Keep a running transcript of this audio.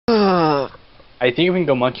I think we can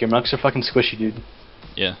go monkey. Monks are fucking squishy, dude.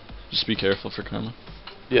 Yeah. Just be careful for karma.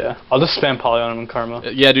 Yeah. I'll just spam poly on him and karma.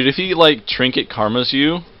 Yeah, dude. If he like trinket karmas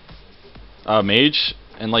you, mage,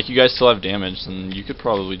 and like you guys still have damage, then you could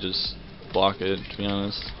probably just block it. To be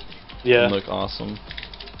honest. Yeah. And look awesome.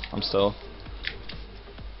 I'm stealth.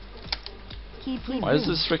 Why is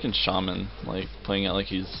this freaking shaman like playing it like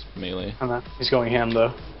he's melee? I don't know. He's going ham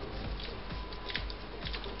though.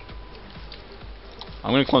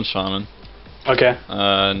 I'm gonna clone shaman. Okay.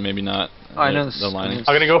 And maybe not. Oh, I know this. The lining.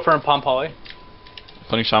 I'm gonna go for a palm poly.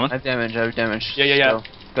 Cloning shaman. I have damage. Yeah.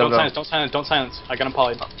 Go. Don't silence. I got him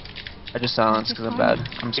poly. I just silenced because I'm bad.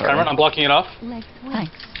 I'm sorry. I'm blocking it off.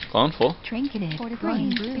 Clone full. Trinketed.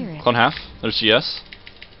 Fortifying spirit. Clone half. There's GS.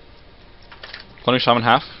 Cloning shaman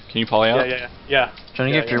half. Can you poly out? Yeah.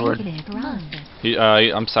 Trying to get fear word.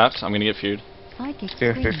 I'm sapped. I'm gonna get feared.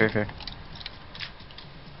 Fear.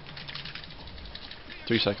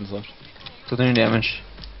 3 seconds left. Still doing damage.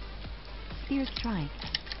 Fear strike.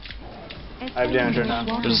 I have damage right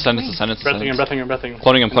now. There's a sentence. Breathing him.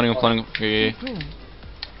 Cloning him. Yeah.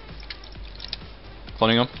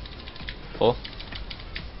 Cloning him. Full.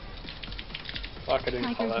 Fuck, I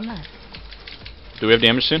didn't call that. Do we have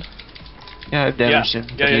damage soon? Yeah, I have damage soon.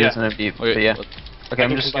 But he doesn't have deep. Okay, But yeah. Okay,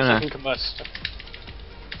 I'm just gonna.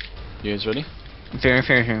 You guys ready? I'm fearing.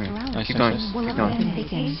 Nice, Keep going.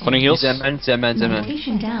 Cloning heals.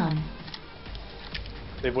 Location down.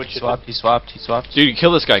 He He swapped. Dude,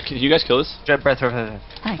 kill this guy. Can you guys kill this? Breath. Spectral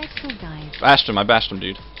dive. I bashed him,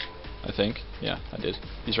 dude. I think. Yeah, I did.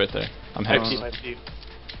 He's right there. I'm hexed.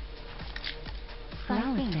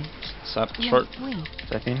 Paralysis. Sap short.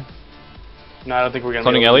 Second. No, I don't think we're gonna.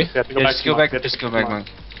 Cloning Ellie? Just go back, monk.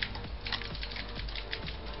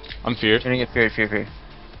 I'm feared. Trying to get fear.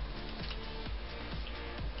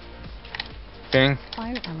 Fearing.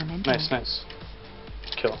 Fire elemental. Nice.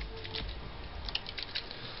 Kill.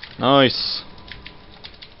 Nice.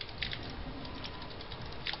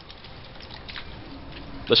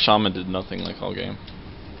 The shaman did nothing like all game.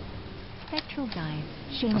 Spectral dive.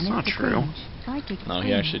 That's not true. No,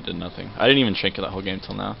 he actually did nothing. I didn't even trinket that whole game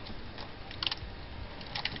till now.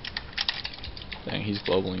 Dang, he's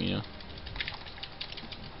globaling you.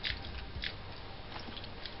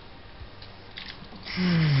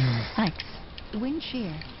 X. Wind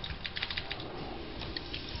shear.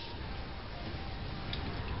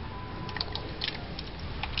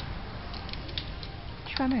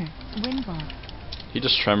 Tremor. Wind block. He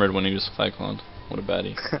just tremored when he was cycloned. What a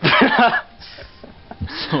baddie.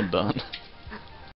 So done.